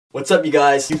What's up, you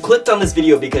guys? You clicked on this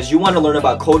video because you want to learn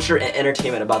about culture and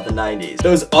entertainment about the 90s.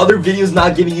 Those other videos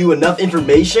not giving you enough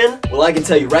information? Well, I can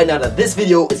tell you right now that this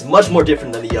video is much more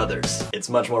different than the others. It's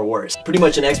much more worse. Pretty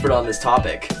much an expert on this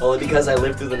topic, only because I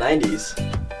lived through the 90s.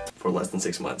 For less than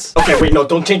 6 months. Okay, wait, no,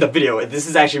 don't change the video. This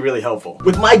is actually really helpful.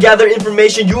 With my gathered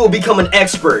information, you will become an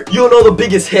expert. You'll know the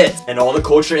biggest hits. And all the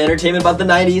culture and entertainment about the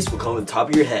 90s will come to the top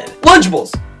of your head.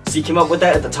 Lunchables! See, came up with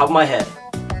that at the top of my head.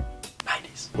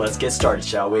 90s. Let's get started,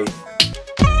 shall we?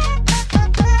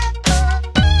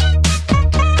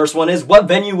 First one is, what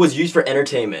venue was used for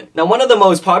entertainment? Now, one of the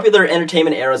most popular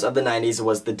entertainment eras of the 90s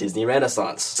was the Disney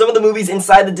Renaissance. Some of the movies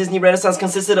inside the Disney Renaissance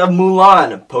consisted of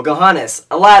Mulan, Pocahontas,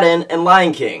 Aladdin, and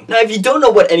Lion King. Now, if you don't know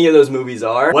what any of those movies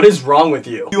are, what is wrong with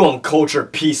you? You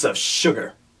uncultured piece of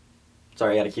sugar.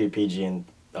 Sorry, I gotta keep it PG and,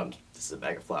 this is a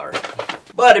bag of flour.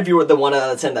 But if you were the 1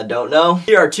 out of 10 that don't know,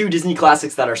 here are 2 Disney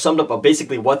classics that are summed up of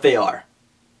basically what they are.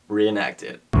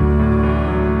 Reenacted.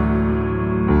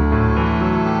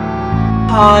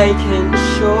 I can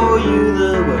show you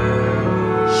the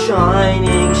world,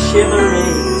 shining,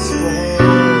 shimmering, splendid.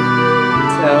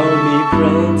 Tell me,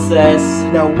 princess,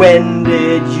 now when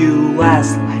did you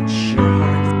last let your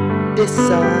heart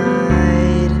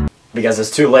decide? Because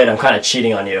it's too late, I'm kind of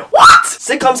cheating on you. What?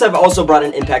 Sitcoms have also brought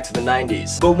an impact to the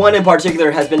 90s, but one in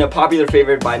particular has been a popular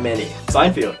favorite by many,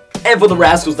 Seinfeld. And for the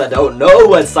rascals that don't know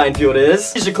what Seinfeld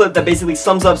is, here's a clip that basically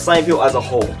sums up Seinfeld as a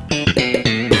whole.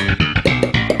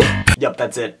 Yep,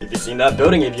 that's it. If you've seen that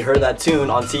building, if you heard that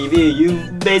tune on TV, you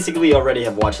basically already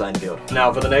have watched Seinfeld.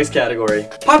 Now for the next category.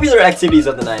 Popular activities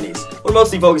of the 90s. We're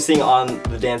mostly focusing on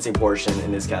the dancing portion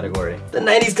in this category. The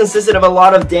 90s consisted of a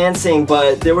lot of dancing,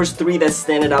 but there was 3 that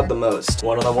standed out the most.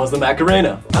 One of them was the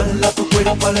Macarena.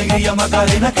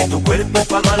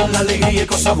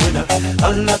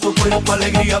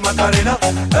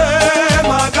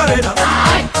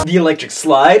 The electric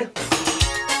slide.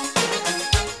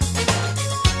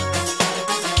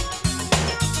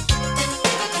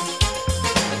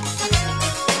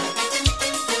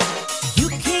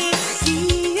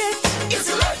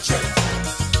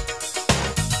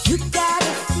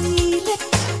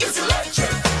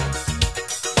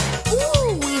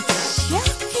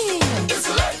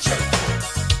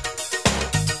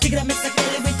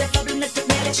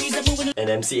 And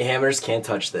MC Hammers can't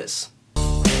touch this.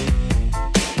 You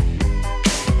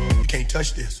can't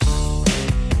touch this.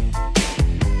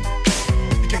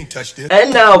 You can't touch this.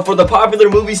 And now for the popular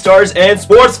movie stars and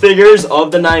sports figures of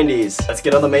the 90s. Let's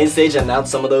get on the main stage and announce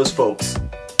some of those folks.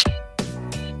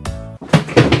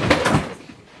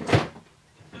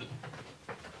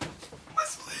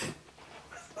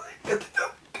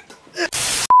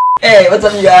 Hey, what's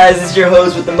up, you guys? It's your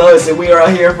host with the most, and we are out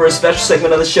here for a special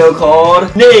segment of the show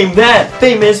called Name That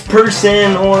Famous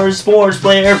Person or Sports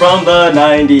Player from the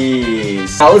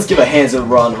 90s. Now let's give a hands-up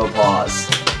round of applause.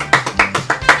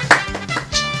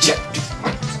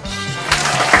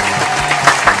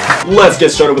 Let's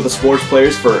get started with the sports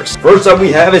players first. First up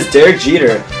we have is Derek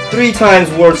Jeter, 3 times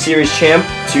World Series champ,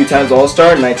 2 times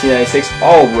All-Star, 1996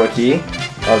 All-Rookie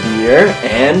of the Year.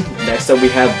 And next up we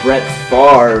have Brett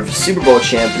Favre, Super Bowl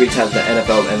champ, 3 times the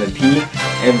NFL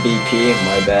MVP,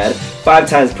 my bad, 5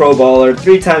 times Pro Bowler,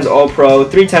 3 times All-Pro,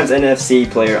 3 times NFC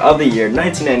Player of the Year,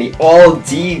 1990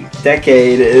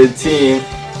 All-Decade team.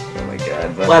 Oh my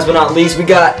god. But last but not least, we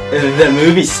got the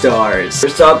movie stars.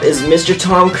 First up is Mr.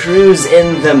 Tom Cruise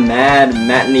in The Mad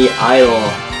Matinee Idol,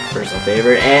 personal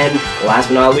favorite, and last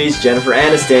but not least, Jennifer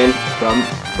Aniston from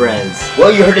Friends.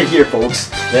 Well, you heard it here, folks.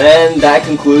 Then that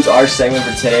concludes our segment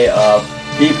for today of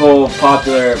people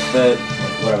popular, but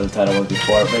whatever the title was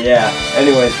before. But yeah,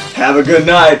 anyways, have a good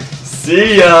night.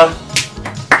 See ya.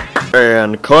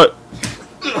 And cut.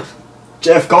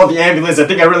 Jeff, call the ambulance. I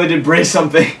think I really did break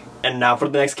something. And now for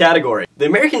the next category. The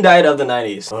American diet of the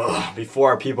 90s. Ugh,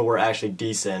 before our people were actually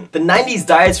decent. The 90s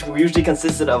diets usually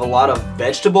consisted of a lot of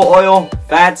vegetable oil,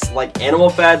 fats like animal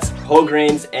fats, whole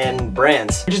grains, and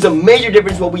brands, which is a major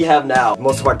difference what we have now.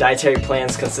 Most of our dietary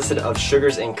plans consisted of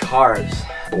sugars and carbs.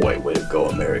 Boy, way to go,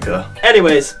 America.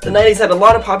 Anyways, the 90s had a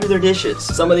lot of popular dishes.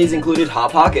 Some of these included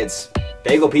Hot Pockets,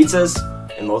 bagel pizzas,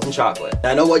 and molten chocolate.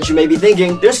 I know what you may be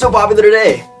thinking, they're still popular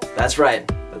today. That's right.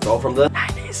 It's all from the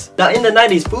 90s. Now in the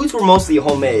 90s, foods were mostly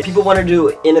homemade. People wanted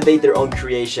to innovate their own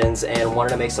creations and wanted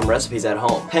to make some recipes at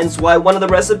home. Hence why one of the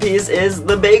recipes is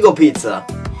the bagel pizza.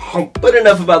 But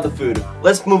enough about the food.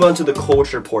 Let's move on to the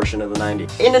culture portion of the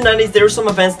 90s. In the 90s, there were some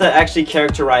events that actually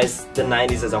characterized the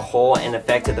 90s as a whole and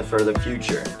affected the further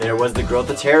future. There was the growth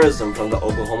of terrorism from the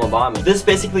Oklahoma bombing. This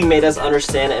basically made us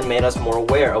understand and made us more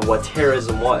aware of what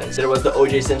terrorism was. There was the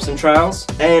O.J. Simpson trials,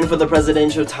 and for the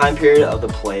presidential time period of the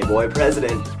Playboy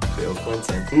president, Bill Bill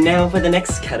Clinton. Now for the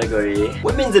next category,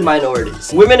 women and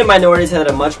minorities. Women and minorities had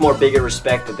a much more bigger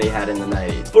respect that they had in the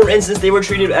 90s. For instance, they were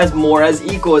treated as more as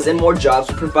equals and more jobs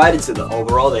were provided to them.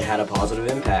 Overall, they had a positive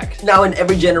impact. Now in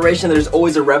every generation, there's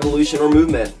always a revolution or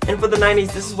movement. And for the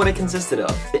 90s, this is what it consisted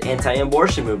of. The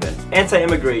anti-abortion movement,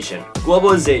 anti-immigration,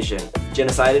 globalization,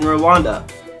 genocide in Rwanda,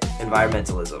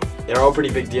 environmentalism. They're all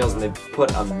pretty big deals and they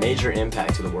put a major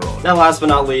impact to the world. Now last but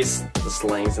not least, the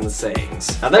slangs and the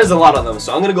sayings. Now there's a lot of them,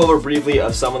 so I'm gonna go over briefly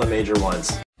of some of the major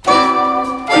ones.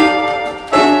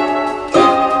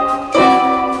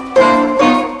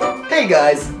 Hey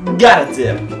guys, got a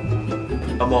dip.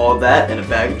 I'm all that and a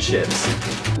bag of chips.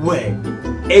 Wait,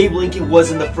 Abe Lincoln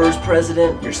wasn't the first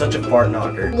president? You're such a fart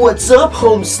knocker. What's up,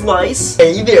 home slice?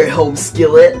 Hey there, home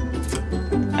skillet.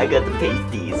 I got the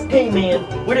pasties. Hey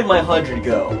man, where did my 100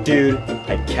 go? Dude,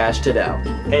 I cashed it out.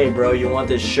 Hey bro, you want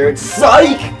this shirt?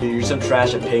 Psych! Dude, you're some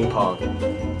trash at ping pong.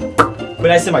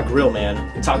 But I said my grill,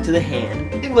 man. Talk to the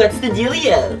hand. What's the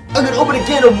dealio? I'm gonna open a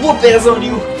can of whoop ass on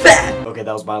you, fat! Okay,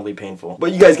 that was mildly painful.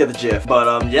 But you guys get the gif.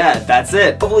 But yeah, that's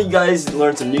it. Hopefully you guys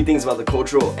learned some new things about the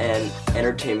cultural and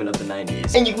entertainment of the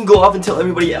 90s. And you can go off and tell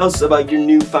everybody else about your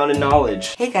newfound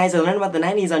knowledge. Hey guys, I learned about the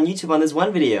 90s on YouTube on this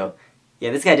one video. Yeah,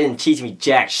 this guy didn't teach me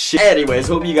jack shit. Anyways,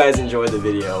 hope you guys enjoyed the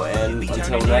video, and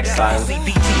until next time,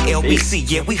 peace.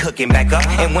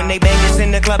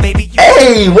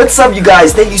 Hey, what's up you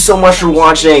guys? Thank you so much for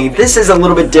watching. This is a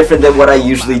little bit different than what I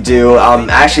usually do.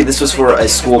 Actually, this was for a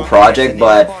school project,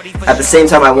 but at the same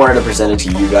time, I wanted to present it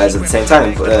to you guys at the same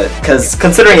time, because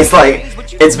considering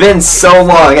it's been so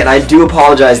long, and I do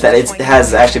apologize that it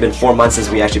has actually been 4 months since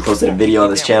we actually posted a video on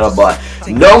this channel, but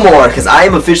no more, because I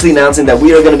am officially announcing that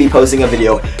we are going to be posting a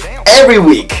video every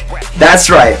week. That's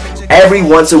right, every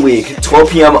once a week, 12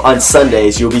 p.m. on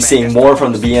Sundays, you'll be seeing more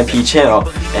from the BMP channel,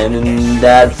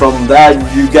 and from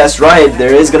that, you guessed right,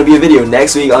 there is going to be a video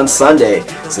next week on Sunday,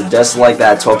 so just like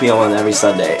that, 12 p.m. on every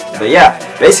Sunday. But yeah,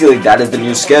 basically that is the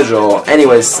new schedule.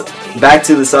 Anyways, back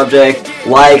to the subject.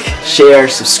 Like, share,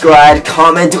 subscribe,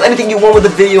 comment, do anything you want with the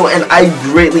video, and I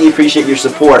greatly appreciate your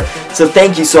support. So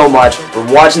thank you so much for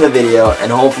watching the video,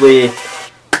 and hopefully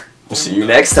we'll see you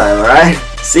next time, alright?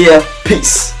 See ya.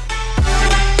 Peace.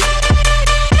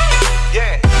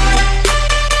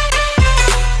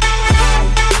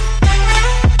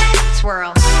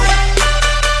 Swirl.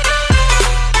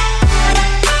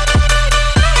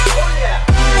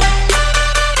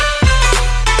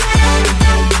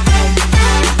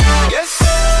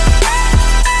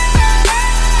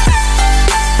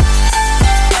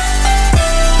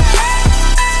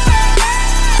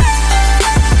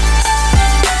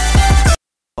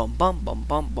 Bum bum bum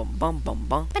bum bum bum bum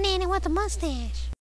bum. Banana with a mustache.